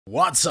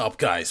What's up,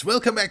 guys?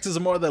 Welcome back to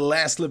some more of the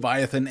Last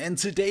Leviathan, and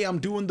today I'm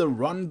doing the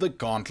Run the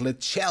Gauntlet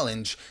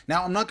challenge.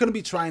 Now, I'm not going to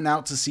be trying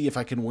out to see if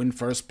I can win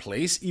first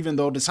place, even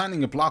though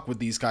designing a block with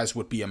these guys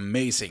would be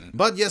amazing.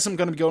 But yes, I'm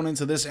going to be going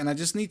into this, and I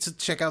just need to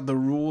check out the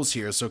rules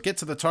here. So get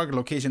to the target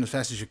location as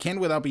fast as you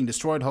can without being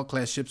destroyed, hull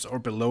class ships or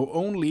below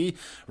only.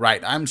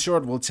 Right, I'm sure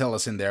it will tell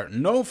us in there.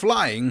 No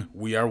flying,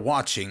 we are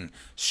watching.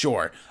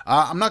 Sure.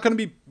 I'm not going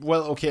to be,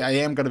 well, okay, I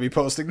am going to be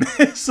posting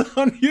this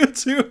on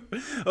YouTube.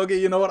 Okay,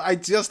 you know what? I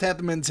just had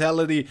the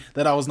mentality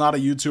that I was not a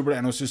YouTuber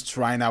and I was just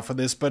trying out for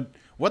this, but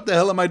what the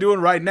hell am I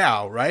doing right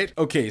now, right?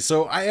 Okay,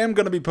 so I am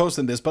gonna be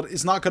posting this, but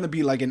it's not gonna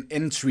be like an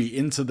entry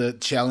into the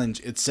challenge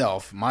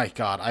itself. My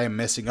god, I am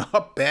messing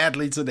up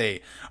badly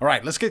today.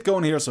 Alright, let's get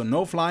going here. So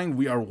no flying,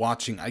 we are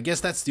watching. I guess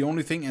that's the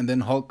only thing, and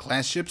then hull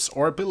class ships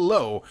or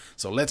below.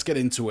 So let's get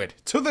into it.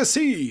 To the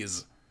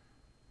seas!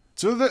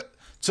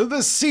 To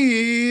the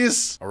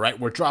seas! Alright,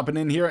 we're dropping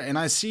in here, and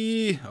I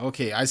see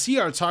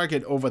our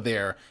target over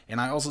there, and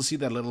I also see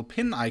that little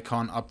pin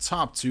icon up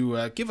top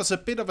to give us a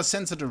bit of a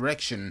sense of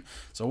direction.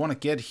 So I want to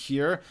get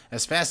here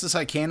as fast as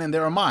I can, and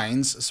there are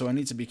mines, so I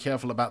need to be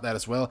careful about that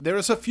as well. There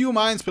is a few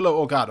mines below.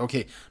 Oh god,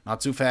 okay, not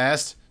too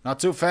fast. Not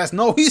too fast.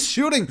 No, he's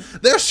shooting.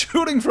 They're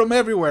shooting from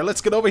everywhere.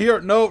 Let's get over here.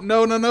 No.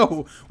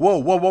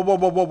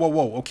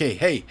 Whoa. Okay,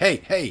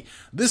 hey.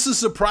 This is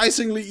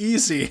surprisingly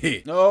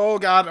easy. Oh,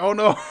 God. Oh,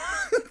 no.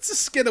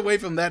 Just get away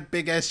from that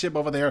big-ass ship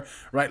over there.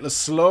 Right, let's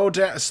slow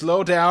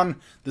down.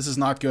 This is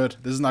not good.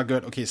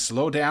 Okay,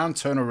 slow down.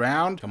 Turn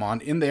around. Come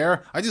on, in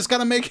there. I just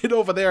gotta make it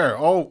over there.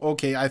 Oh,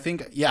 okay. I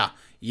think, yeah.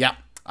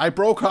 I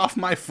broke off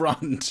my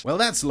front. Well,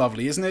 that's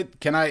lovely, isn't it?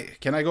 Can I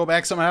go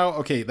back somehow?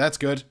 Okay, that's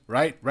good.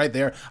 Right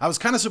there. I was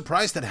kind of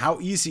surprised at how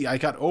easy I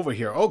got over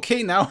here.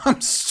 Okay, now I'm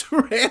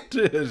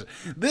stranded.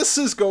 This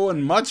is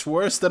going much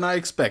worse than I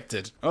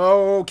expected.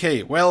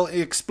 Okay, well,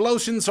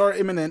 explosions are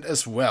imminent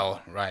as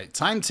well. Right,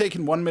 time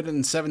taken 1 minute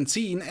and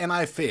 17, and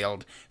I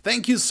failed.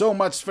 Thank you so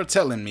much for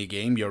telling me,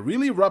 game. You're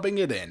really rubbing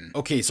it in.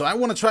 Okay, so I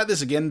want to try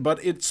this again,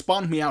 but it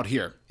spawned me out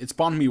here. It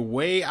spawned me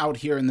way out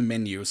here in the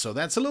menu, so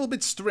that's a little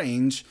bit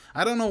strange.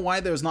 I don't know why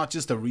there's not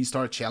just a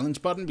restart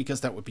challenge button,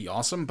 because that would be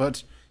awesome,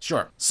 but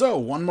sure. So,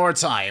 one more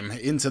time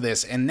into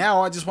this, and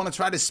now I just want to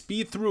try to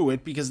speed through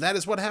it, because that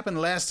is what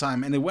happened last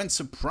time, and it went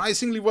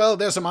surprisingly well.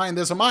 There's a mine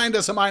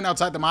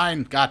outside the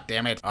mine. God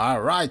damn it.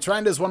 Alright,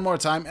 trying this one more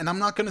time, and I'm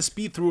not going to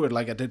speed through it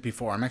like I did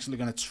before. I'm actually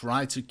going to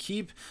try to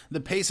keep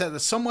the pace at a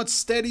somewhat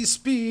steady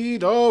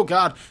speed. Oh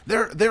god,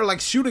 they're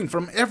like shooting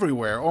from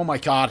everywhere. Oh my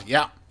god,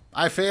 yeah.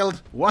 I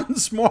failed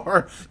once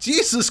more.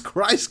 Jesus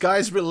Christ,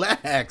 guys,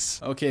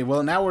 relax. Okay,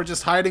 well, now we're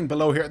just hiding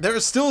below here. They're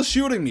still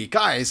shooting me.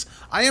 Guys,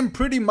 I am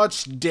pretty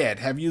much dead.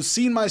 Have you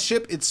seen my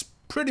ship? It's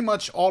pretty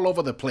much all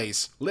over the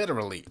place,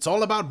 literally. It's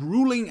all about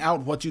ruling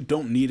out what you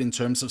don't need in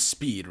terms of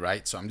speed,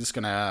 right? So I'm just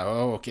gonna,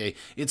 okay.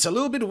 It's a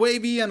little bit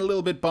wavy and a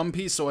little bit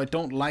bumpy, so I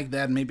don't like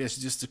that. Maybe I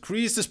should just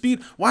decrease the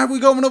speed. Why are we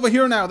going over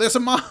here now? There's a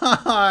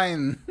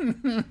mine.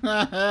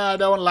 I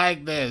don't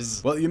like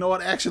this. Well, you know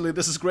what? Actually,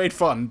 this is great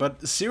fun,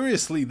 but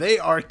seriously, they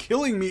are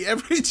killing me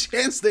every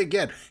chance they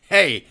get.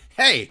 Hey,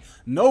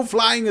 no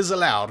flying is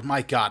allowed.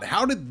 My god,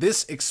 how did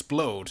this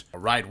explode?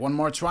 Alright, one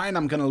more try and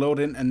I'm gonna load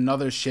in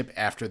another ship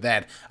after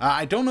that.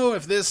 I don't know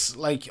if this,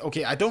 like,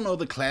 okay, I don't know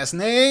the class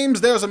names.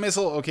 There's a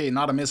missile. Okay,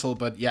 not a missile,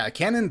 but yeah, a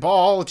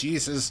cannonball.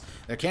 Jesus,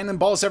 there are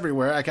cannonballs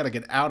everywhere. I gotta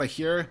get out of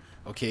here.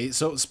 Okay,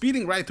 so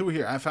speeding right through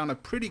here, I found a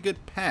pretty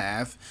good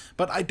path,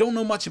 but I don't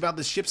know much about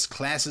the ship's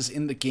classes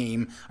in the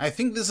game. I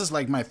think this is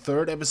like my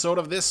third episode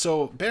of this,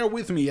 so bear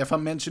with me if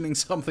I'm mentioning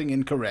something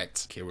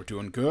incorrect. Okay, we're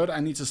doing good. I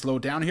need to slow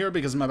down here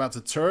because I'm about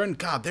to turn.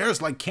 God,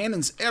 there's like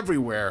cannons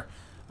everywhere.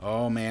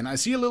 Oh man, I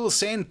see a little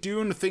sand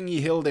dune thingy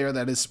hill there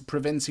that is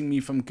preventing me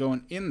from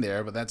going in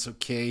there, but that's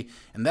okay.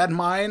 And that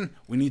mine,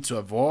 we need to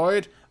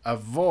avoid. Oh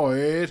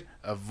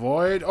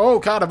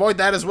god, avoid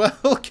that as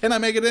well. Can I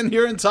make it in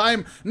here in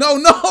time?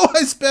 No,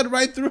 I sped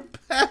right through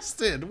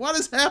past it. What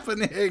is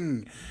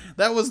happening?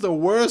 That was the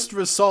worst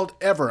result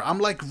ever. I'm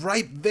like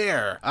right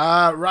there.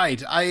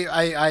 Right.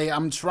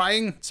 I'm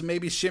trying to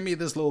maybe shimmy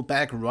this little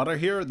back rudder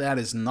here. That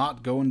is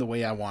not going the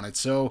way I want it.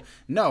 So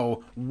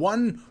no,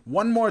 one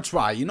more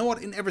try. You know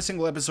what? In every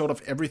single episode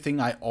of everything,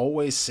 I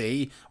always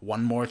say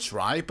one more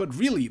try, but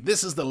really,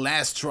 this is the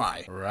last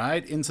try.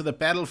 Right into the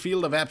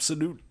battlefield of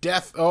absolute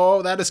death.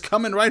 Oh, that is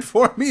coming right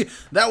for me.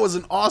 That was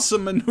an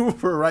awesome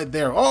maneuver right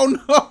there. Oh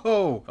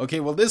no. Okay,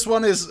 well this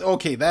one is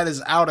okay. That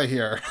is out of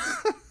here.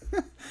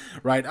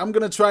 Right, I'm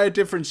gonna try a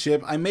different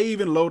ship. I may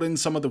even load in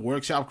some of the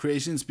workshop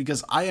creations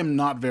because I am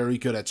not very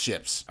good at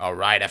ships.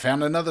 Alright, I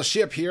found another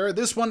ship here.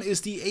 This one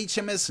is the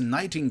HMS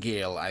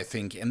Nightingale, I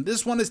think. And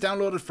this one is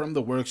downloaded from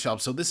the workshop,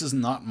 so this is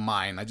not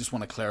mine. I just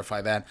want to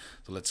clarify that.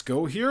 So let's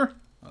go here.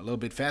 A little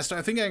bit faster.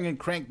 I think I can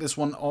crank this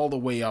one all the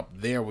way up.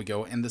 There we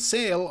go. And the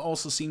sail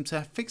also seemed to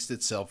have fixed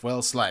itself.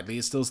 Well, slightly.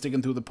 It's still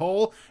sticking through the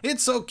pole.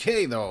 It's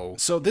okay, though.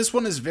 So this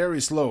one is very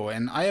slow,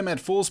 and I am at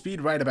full speed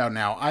right about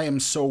now. I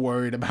am so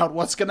worried about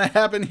what's gonna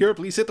happen here.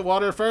 Please hit the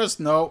water first.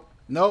 No.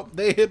 Nope,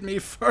 they hit me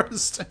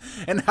first.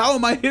 And how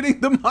am I hitting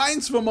the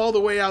mines from all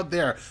the way out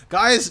there?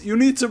 Guys, you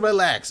need to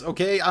relax,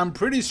 okay? I'm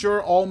pretty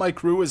sure all my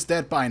crew is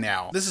dead by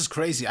now. This is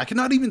crazy. I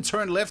cannot even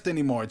turn left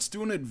anymore. It's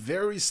doing it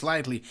very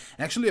slightly.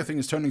 Actually, I think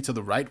it's turning to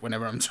the right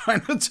whenever I'm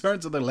trying to turn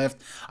to the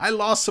left. I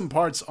lost some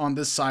parts on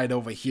this side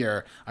over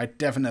here. I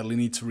definitely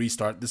need to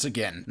restart this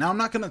again. Now, I'm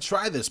not gonna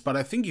try this, but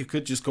I think you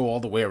could just go all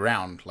the way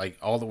around, like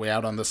all the way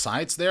out on the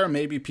sides there.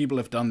 Maybe people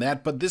have done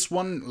that, but this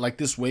one, like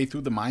this way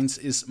through the mines,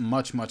 is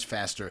much, much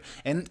faster.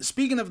 And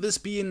speaking of this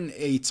being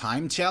a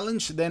time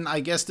challenge, then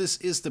I guess this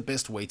is the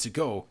best way to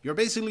go. You're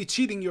basically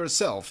cheating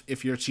yourself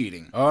if you're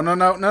cheating. Oh,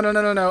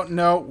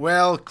 no.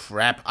 Well,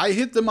 crap. I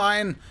hit the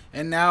mine,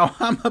 and now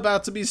I'm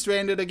about to be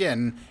stranded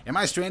again. Am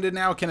I stranded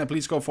now? Can I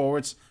please go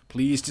forwards?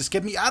 Please, just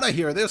get me out of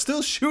here. They're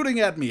still shooting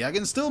at me. I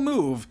can still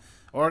move.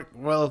 Or,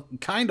 well,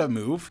 kind of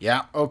move.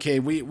 Yeah, okay,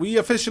 we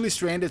officially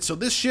stranded. So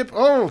this ship,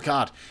 oh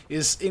god,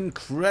 is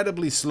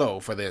incredibly slow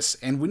for this.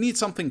 And we need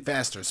something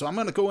faster. So I'm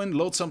gonna go in,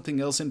 load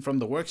something else in from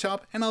the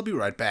workshop, and I'll be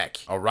right back.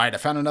 Alright, I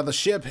found another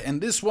ship.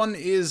 And this one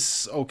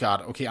is, oh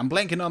god, okay, I'm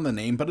blanking on the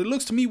name. But it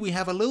looks to me we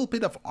have a little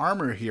bit of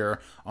armor here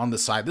on the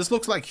side. This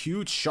looks like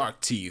huge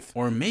shark teeth.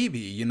 Or maybe,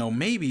 you know,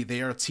 maybe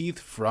they are teeth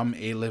from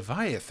a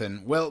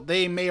Leviathan. Well,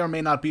 they may or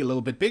may not be a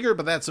little bit bigger,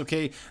 but that's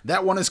okay.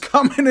 That one is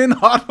coming in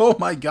hot. Oh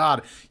my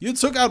god. You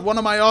took out one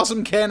of my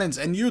awesome cannons,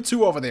 and you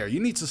two over there, you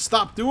need to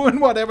stop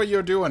doing whatever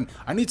you're doing.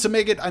 I need to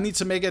make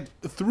it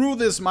through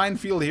this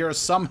minefield here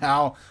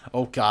somehow.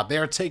 Oh god,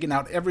 they're taking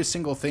out every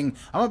single thing.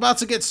 I'm about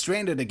to get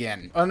stranded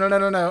again. Oh no.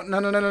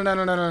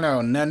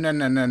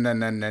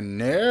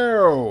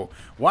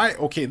 Why?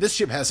 Okay, this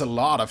ship has a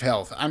lot of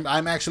health.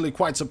 I'm actually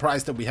quite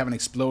surprised that we haven't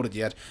exploded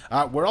yet.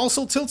 We're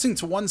also tilting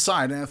to one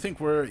side, and I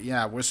think we're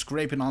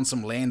scraping on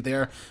some land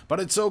there, but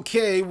it's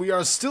okay. We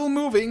are still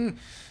moving.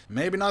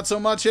 Maybe not so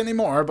much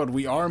anymore, but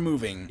we are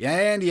moving.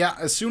 And yeah,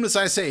 as soon as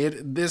I say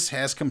it, this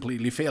has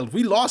completely failed.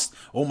 We lost,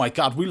 oh my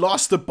god, we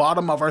lost the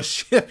bottom of our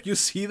ship. You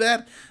see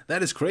that?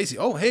 That is crazy.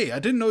 Oh hey, I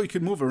didn't know you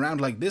could move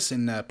around like this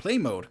in play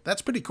mode.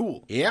 That's pretty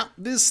cool. Yeah,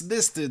 this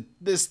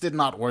did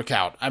not work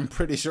out. I'm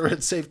pretty sure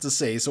it's safe to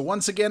say. So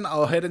once again,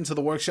 I'll head into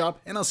the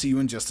workshop and I'll see you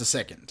in just a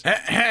second.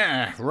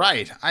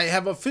 Right, I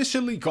have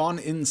officially gone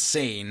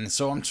insane.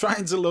 So I'm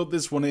trying to load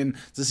this one in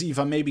to see if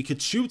I maybe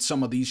could shoot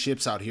some of these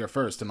ships out here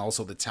first and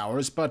also the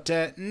towers, but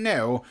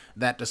no,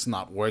 that does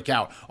not work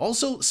out.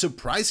 Also,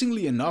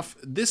 surprisingly enough,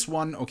 this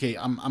one, okay,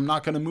 I'm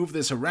not gonna move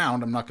this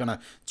around. I'm not gonna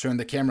turn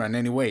the camera in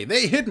any way.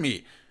 They hit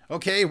me.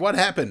 Okay, what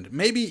happened?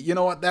 Maybe, you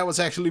know what, that was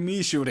actually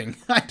me shooting.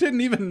 I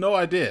didn't even know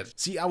I did.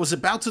 See, I was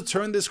about to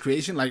turn this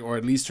creation, like, or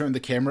at least turn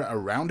the camera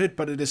around it,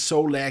 but it is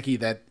so laggy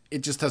that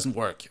it just doesn't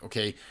work,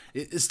 okay?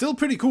 It's still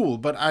pretty cool,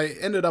 but I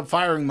ended up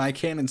firing my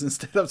cannons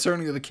instead of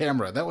turning the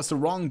camera. That was the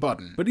wrong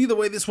button. But either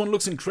way, this one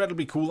looks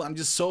incredibly cool. I'm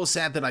just so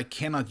sad that I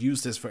cannot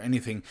use this for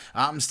anything.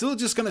 I'm still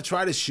just gonna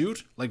try to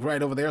shoot, like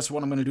right over there. So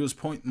what I'm gonna do is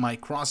point my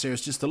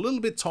crosshairs just a little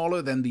bit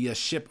taller than the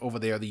ship over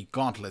there, the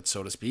Gauntlet,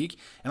 so to speak.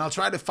 And I'll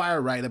try to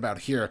fire right about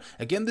here.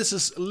 Again, this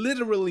is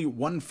literally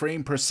 1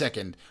 frame per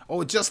second.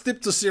 Oh, it just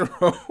dipped to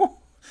 0.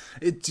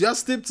 It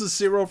just dipped to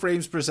 0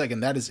 frames per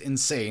second. That is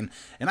insane.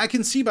 And I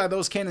can see by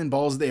those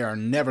cannonballs, they are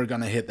never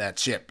gonna hit that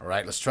ship.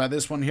 Alright, let's try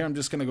this one here. I'm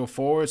just gonna go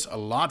forwards a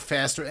lot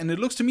faster. And it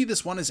looks to me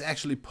this one is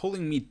actually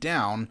pulling me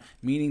down,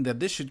 meaning that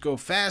this should go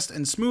fast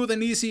and smooth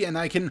and easy. And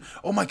I can,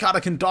 oh my god, I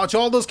can dodge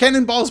all those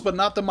cannonballs, but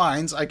not the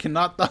mines. I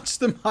cannot dodge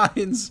the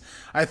mines.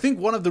 I think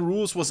one of the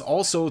rules was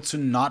also to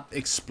not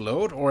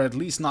explode, or at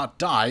least not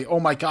die.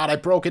 Oh my god, I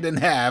broke it in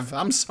half.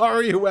 I'm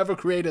sorry, whoever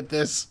created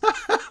this.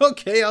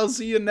 Okay, I'll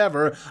see you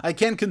never. I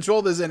can't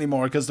control this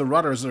anymore because the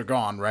rudders are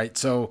gone, right?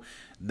 So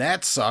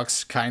that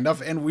sucks, kind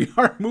of, and we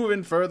are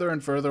moving further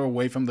and further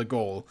away from the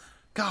goal.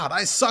 God,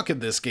 I suck at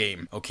this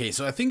game. Okay,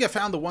 so I think I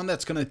found the one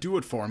that's gonna do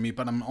it for me,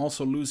 but I'm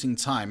also losing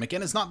time.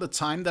 Again, it's not the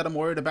time that I'm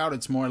worried about,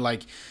 it's more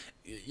like,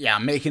 yeah,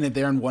 making it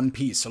there in one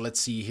piece. So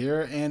let's see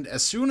here, and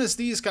as soon as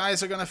these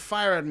guys are gonna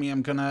fire at me,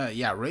 I'm gonna,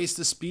 yeah, raise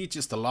the speed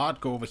just a lot,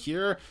 go over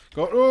here,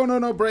 go, oh,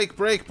 no, brake,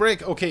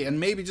 okay, and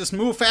maybe just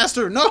move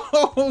faster.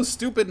 No,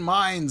 stupid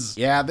mines.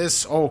 Yeah,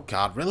 this, oh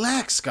god,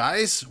 relax,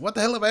 guys. What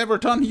the hell have I ever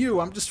done to you?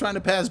 I'm just trying to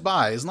pass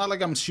by. It's not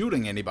like I'm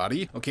shooting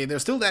anybody. Okay,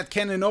 there's still that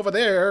cannon over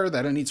there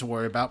that I need to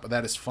worry about, but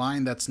that is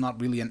fine. That's not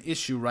really an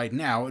issue right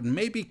now. It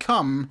may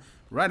become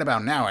right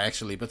about now,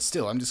 actually, but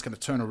still, I'm just gonna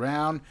turn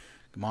around.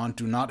 Come on,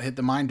 do not hit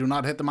the mine, do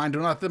not hit the mine,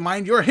 do not hit the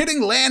mine. You're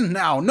hitting land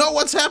now. No,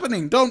 what's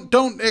happening? Don't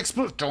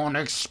explode. Don't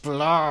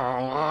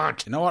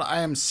explode. You know what?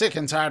 I am sick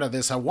and tired of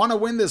this. I want to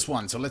win this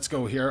one. So let's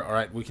go here. All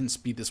right, we can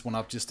speed this one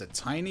up just a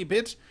tiny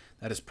bit.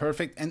 That is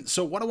perfect. And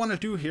so what I want to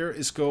do here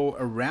is go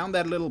around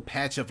that little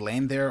patch of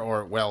land there,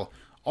 or, well,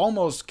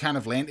 almost kind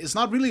of land. It's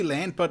not really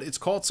land, but it's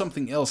called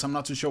something else. I'm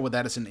not too sure what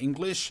that is in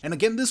English. And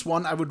again, this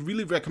one, I would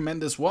really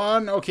recommend this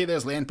one. Okay,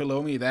 there's land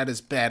below me. That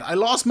is bad. I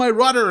lost my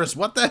rudders.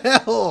 What the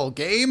hell,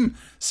 game?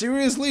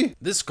 Seriously?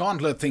 This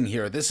gauntlet thing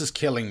here, this is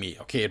killing me.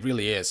 Okay, it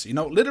really is. You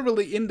know,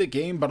 literally in the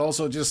game, but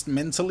also just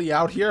mentally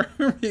out here.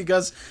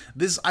 Because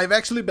I've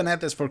actually been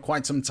at this for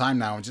quite some time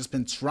now and just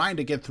been trying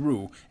to get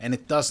through, and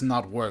it does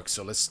not work.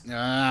 So let's,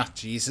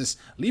 Jesus.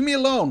 Leave me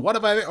alone. What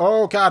have I,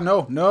 oh God,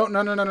 no.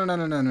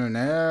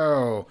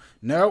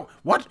 No.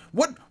 What?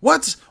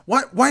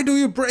 Why do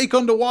you break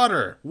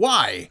underwater?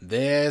 Why?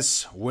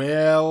 This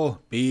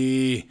will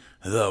be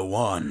the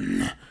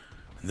one.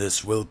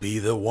 This will be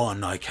the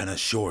one, I can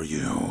assure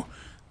you.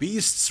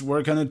 Beasts,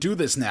 we're gonna do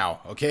this now,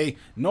 okay?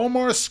 No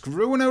more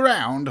screwing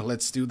around.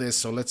 Let's do this.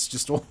 So let's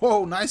just,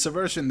 oh, nice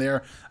aversion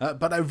there.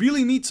 But I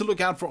really need to look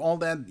out for all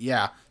that,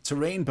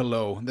 terrain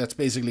below. That's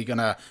basically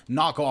gonna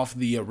knock off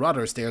the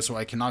rudders there, so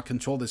I cannot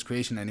control this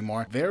creation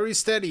anymore. Very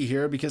steady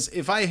here, because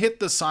if I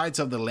hit the sides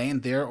of the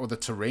land there, or the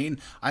terrain,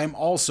 I am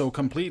also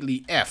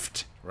completely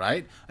effed,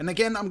 right? And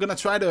again, I'm gonna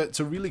try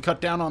to really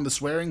cut down on the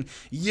swearing.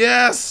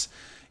 Yes!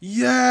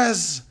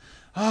 Yes!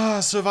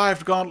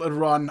 Survived Gauntlet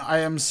run. I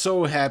am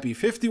so happy.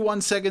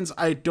 51 seconds,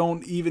 I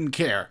don't even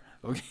care.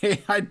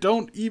 Okay, I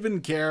don't even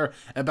care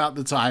about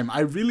the time. I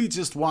really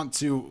just want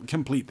to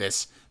complete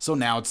this. So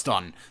now it's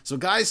done. So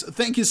guys,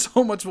 thank you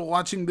so much for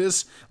watching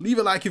this. Leave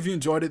a like if you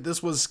enjoyed it.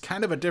 This was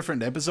kind of a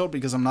different episode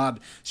because I'm not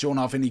showing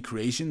off any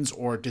creations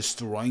or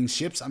destroying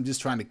ships. I'm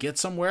just trying to get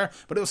somewhere.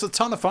 But it was a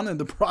ton of fun in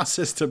the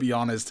process, to be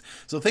honest.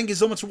 So thank you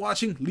so much for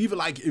watching. Leave a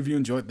like if you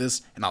enjoyed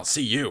this, and I'll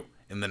see you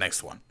in the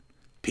next one.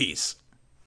 Peace.